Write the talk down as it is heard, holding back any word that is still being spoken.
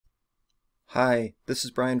Hi, this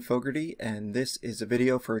is Brian Fogarty, and this is a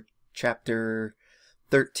video for Chapter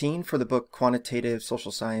 13 for the book Quantitative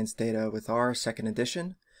Social Science Data with R, second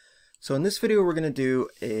edition. So in this video, we're going to do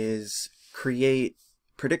is create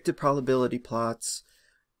predicted probability plots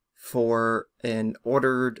for an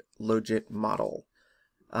ordered Logit model.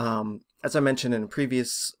 As I mentioned in a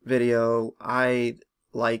previous video, I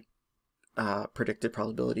like predicted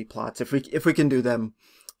probability plots. If we can do them,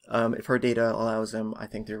 if our data allows them, I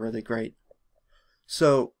think they're really great.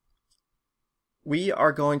 So we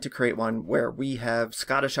are going to create one where we have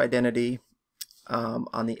Scottish identity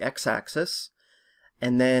on the x-axis,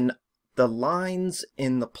 and then the lines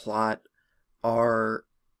in the plot are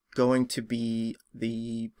going to be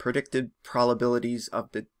the predicted probabilities of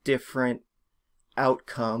the different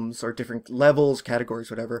outcomes or different levels, categories,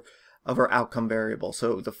 whatever, of our outcome variable.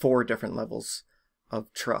 So the 4 different levels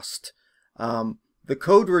of trust. The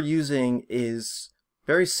code we're using is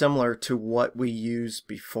very similar to what we used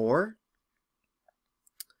before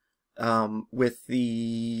with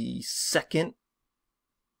the second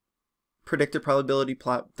predicted probability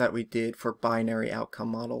plot that we did for binary outcome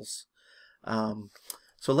models.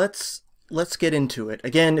 So let's get into it.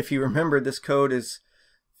 Again, if you remember, this code is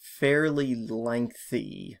fairly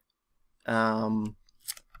lengthy.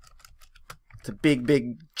 It's a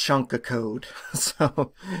big chunk of code,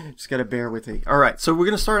 so just gotta bear with it. All right, so we're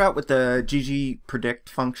gonna start out with the ggpredict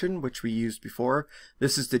function, which we used before.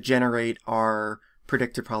 This is to generate our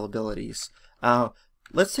predicted probabilities.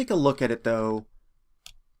 Let's take a look at it though,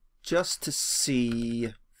 just to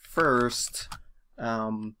see first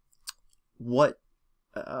what's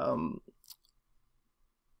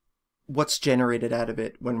generated out of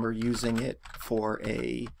it when we're using it for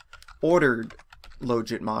a ordered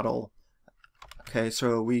Logit model. Okay,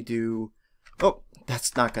 so we do, oh,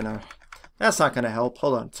 that's not gonna help.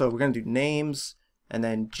 Hold on. So we're gonna do names and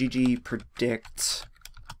then ggpredict.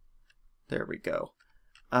 There we go.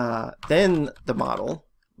 Then the model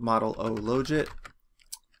O Logit,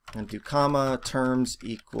 and do comma terms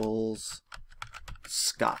equals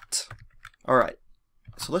Scott. All right.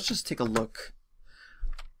 So let's just take a look.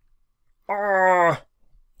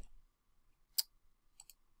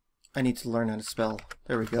 I need to learn how to spell.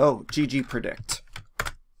 There we go. ggpredict.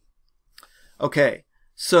 Okay,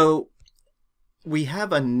 so we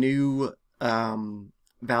have a new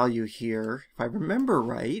value here. If I remember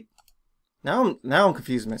right, now I'm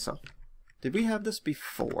confusing myself. Did we have this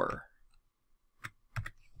before?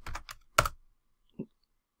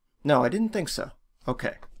 No, I didn't think so.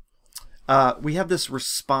 Okay. We have this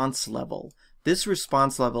response level. This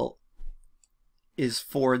response level is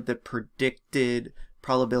for the predicted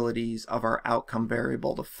probabilities of our outcome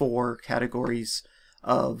variable, the 4 categories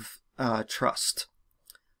of trust.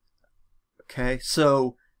 Okay,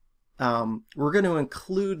 so we're going to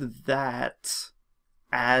include that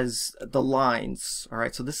as the lines. All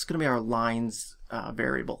right, so this is going to be our lines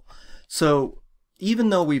variable. So even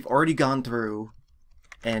though we've already gone through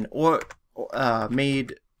and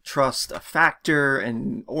made trust a factor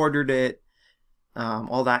and ordered it,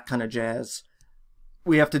 all that kind of jazz,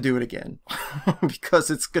 we have to do it again because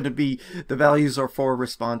it's going to be, the values are for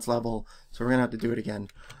response level, so we're going to have to do it again.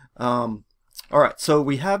 All right, so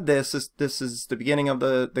we have this is the beginning of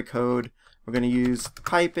the code. We're going to use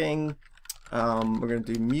piping. We're going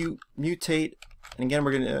to do mutate, and again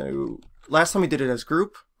we're going to, last time we did it as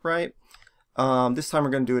group, right? This time we're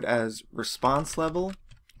going to do it as response level.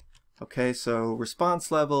 Okay, so response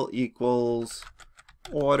level equals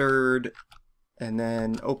ordered, and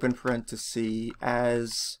then open parenthesis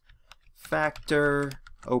as factor,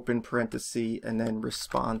 open parenthesis, and then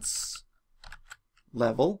response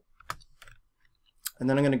level. And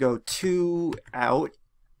then I'm going to go 2 out,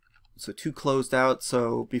 so 2 closed out,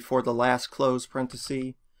 so before the last close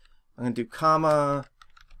parenthesis, I'm going to do comma,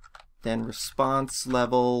 then response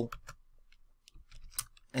level,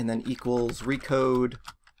 and then equals recode,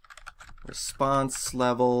 response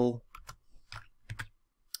level.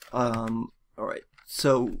 All right,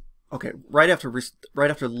 so okay, right after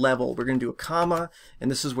level, we're going to do a comma,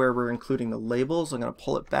 and this is where we're including the labels. I'm going to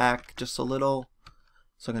pull it back just a little.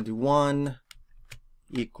 So I'm going to do 1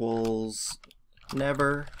 equals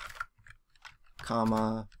never,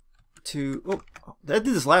 comma 2. Oh, I did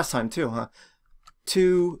this last time too, huh?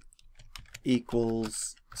 2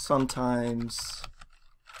 equals sometimes,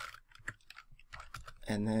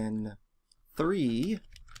 and then 3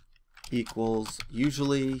 equals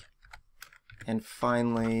usually, and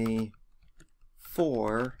finally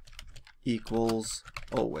 4 equals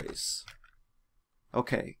always.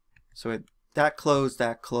 Okay, so that closed.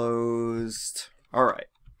 All right,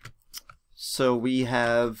 so we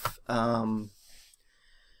have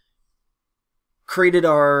created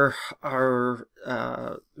our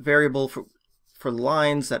variable for the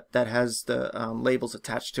lines that has the labels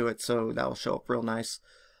attached to it, so that'll show up real nice.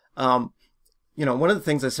 You know, one of the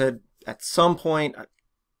things I said at some point, I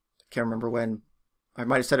can't remember when, I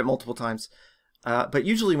might have said it multiple times, but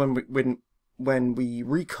usually when we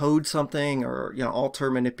recode something, or you know,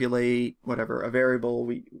 alter, manipulate, whatever, a variable,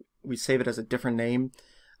 we save it as a different name.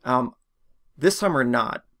 This time we're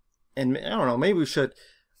not, and I don't know, maybe we should,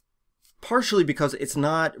 partially because it's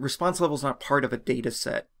not, response level is not part of a data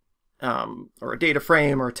set, or a data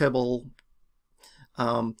frame or a tibble.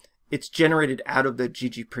 It's generated out of the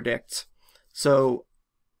ggpredict. So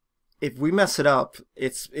if we mess it up,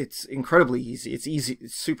 it's incredibly easy. It's easy,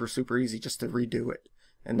 it's super easy just to redo it.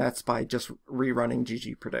 And that's by just rerunning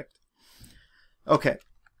ggpredict. Okay,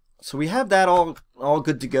 so we have that all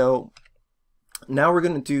good to go. Now we're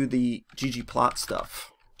going to do the ggplot stuff.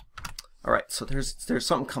 All right, so there's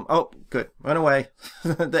something oh, good, run away.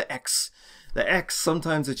 The X,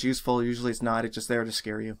 sometimes it's useful, usually it's not, it's just there to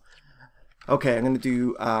scare you. Okay, I'm going to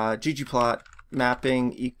do ggplot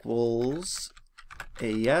mapping equals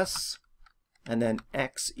AES, and then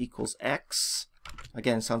X equals X.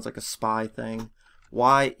 Again, sounds like a spy thing.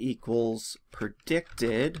 Y equals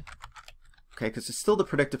predicted. Okay, because it's still the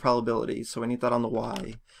predicted probability, so we need that on the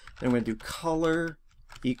Y. Then we're going to do color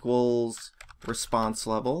equals response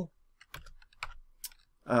level.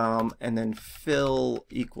 And then fill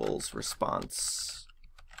equals response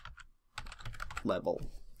level.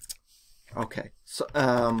 Okay, so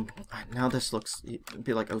now this looks, it'd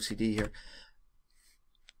be like OCD here.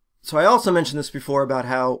 So I also mentioned this before about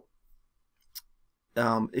how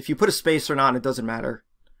if you put a space or not, it doesn't matter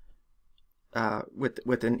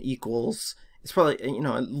with an equals. It's probably, you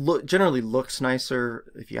know, it generally looks nicer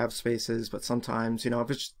if you have spaces, but sometimes, you know, if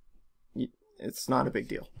it's not a big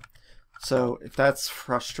deal. So if that's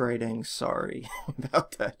frustrating, sorry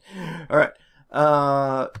about that. All right.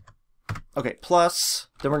 Okay, plus,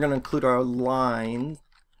 then we're going to include our line,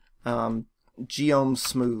 geom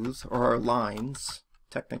smooth, or our lines,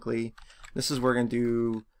 technically. This is where we're going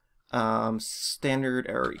to do standard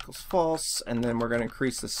error equals false, and then we're going to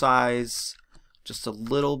increase the size just a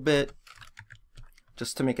little bit,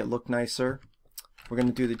 just to make it look nicer. We're going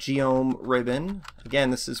to do the geom ribbon.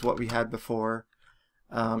 Again, this is what we had before.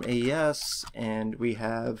 AES, and we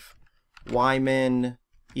have ymin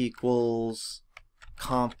equals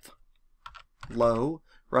conf low,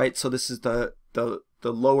 right? So this is the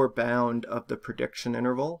lower bound of the prediction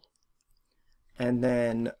interval. And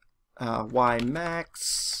then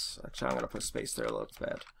ymax, actually I'm going to put a space there, looks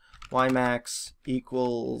bad. Ymax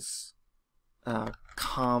equals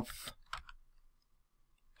conf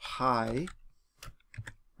high.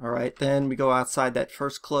 All right, then we go outside that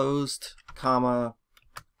first closed, comma,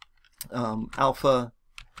 alpha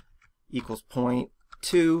equals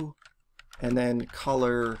 0.2, and then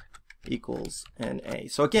color equals NA.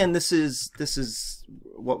 So again, this is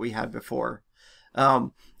what we had before.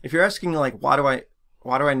 If you're asking like why do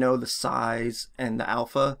I know the size and the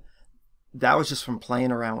alpha, that was just from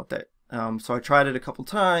playing around with it. So I tried it a couple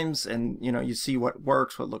times, and you know, you see what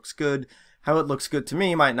works, what looks good. How it looks good to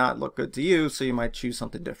me might not look good to you, so you might choose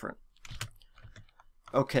something different.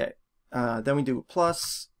 Okay, then we do a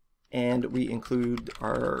plus, and we include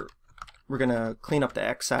our, we're gonna clean up the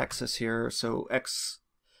x-axis here. So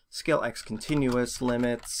scale x continuous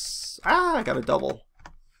limits, I got a double.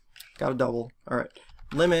 All right,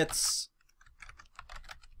 limits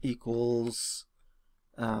equals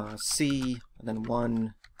c, and then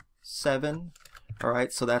 1, 7. All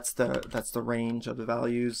right, so that's the range of the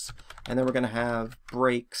values, and then we're going to have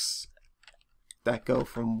breaks that go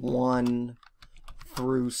from 1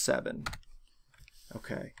 through 7.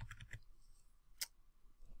 Okay.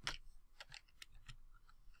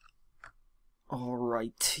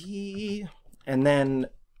 Alrighty, and then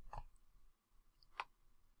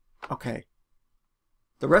okay.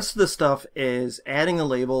 The rest of the stuff is adding the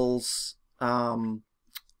labels, we're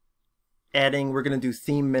going to do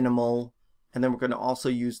theme minimal, and then we're going to also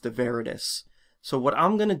use the Veritas. So what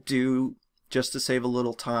I'm going to do, just to save a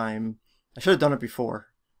little time, I should have done it before,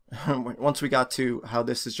 once we got to how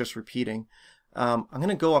this is just repeating. I'm going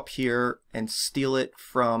to go up here and steal it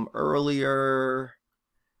from earlier,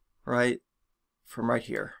 right, from right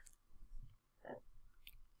here.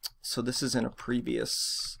 So this is in a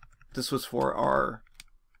previous, this was for our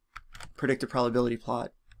predicted probability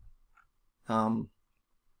plot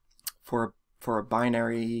for a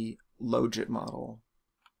binary Logit model.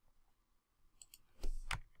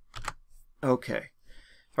 Okay.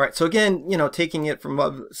 All right. So again, you know, taking it from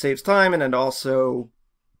above saves time, and it also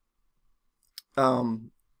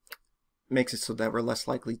makes it so that we're less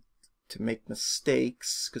likely to make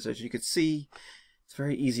mistakes, because as you can see, it's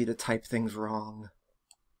very easy to type things wrong.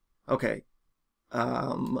 Okay,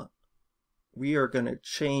 we are going to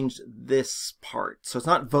change this part. So it's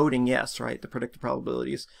not voting yes, right? The predicted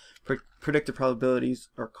probabilities. Predicted probabilities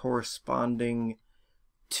are corresponding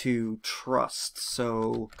to trust.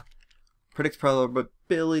 So predicted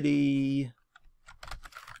probability,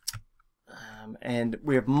 and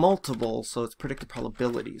we have multiple, so it's predicted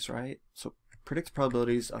probabilities, right? So predicted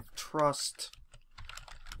probabilities of trust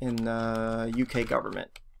in the UK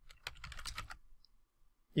government.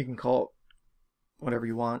 You can call it whatever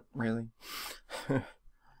you want, really.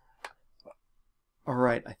 All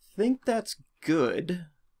right, I think that's good.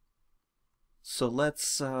 So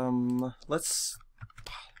let's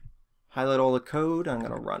highlight all the code. I'm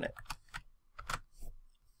going to run it.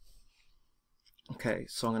 Okay,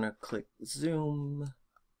 so I'm going to click zoom.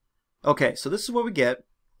 Okay, so this is what we get.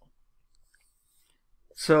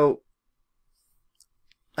 So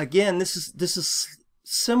again, this is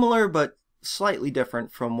similar but slightly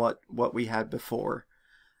different from what we had before.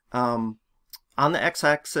 On the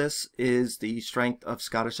x-axis is the strength of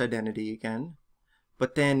Scottish identity again,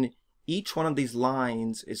 but then each one of these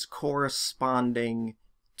lines is corresponding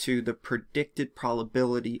to the predicted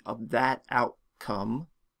probability of that outcome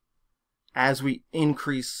as we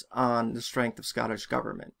increase on the strength of Scottish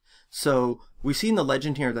government. So we see in the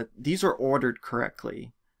legend here that these are ordered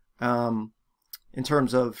correctly in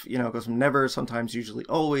terms of, you know, it goes from never, sometimes, usually,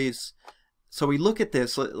 always. So we look at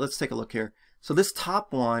this, let's take a look here. So this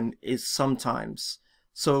top one is sometimes.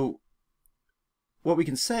 So what we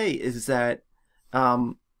can say is that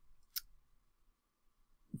that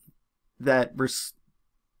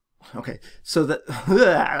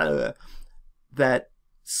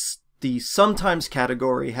the sometimes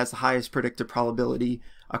category has the highest predicted probability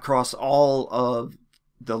across all of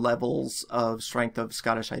the levels of strength of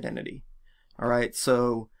Scottish identity. All right,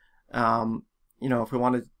 so you know, if we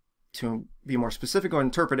wanted to be more specific or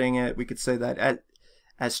interpreting it, we could say that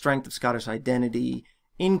as strength of Scottish identity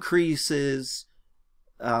increases,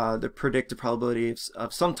 the predicted probability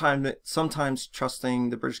of sometimes trusting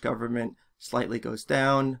the British government slightly goes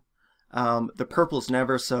down. The purple is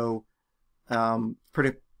never, so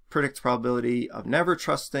predicted probability of never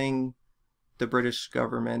trusting the British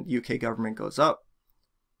government, UK government, goes up.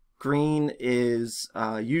 Green is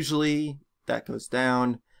usually, that goes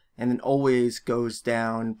down, and then always goes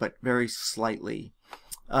down, but very slightly.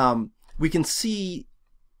 We can see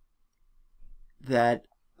that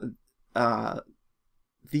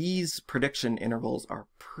these prediction intervals are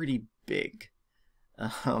pretty big.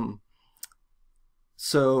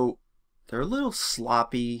 So they're a little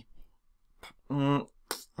sloppy.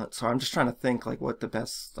 So I'm just trying to think like what the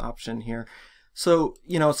best option here. So,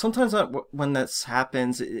 you know, sometimes when this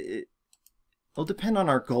happens, it'll depend on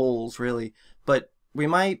our goals, really, but we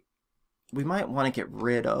might want to get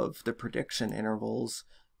rid of the prediction intervals,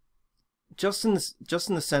 just in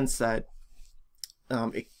the sense that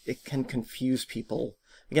it can confuse people.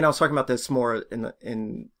 Again, I was talking about this more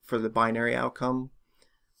for the binary outcome,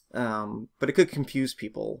 but it could confuse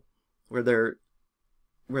people where they're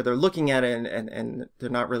looking at it and they're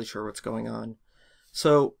not really sure what's going on.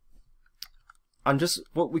 So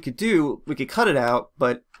what we could do, we could cut it out,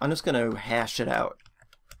 but I'm just going to hash it out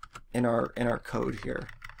in our code here.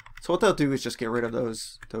 So what they'll do is just get rid of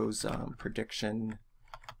those prediction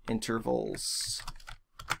intervals.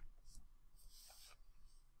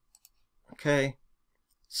 Okay,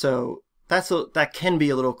 so that can be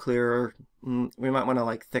a little clearer. We might want to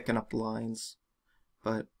like thicken up the lines,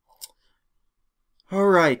 but all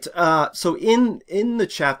right. So in the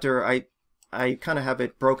chapter, I kind of have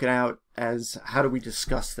it broken out as how do we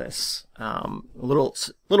discuss this, a little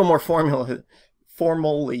more formally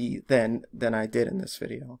than I did in this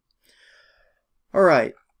video. All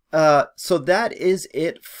right. So that is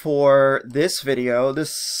it for this video.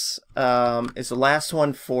 This is the last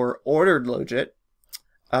one for ordered logit.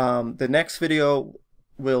 The next video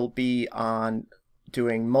will be on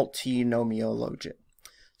doing multinomial logit.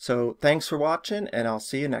 So thanks for watching, and I'll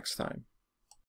see you next time.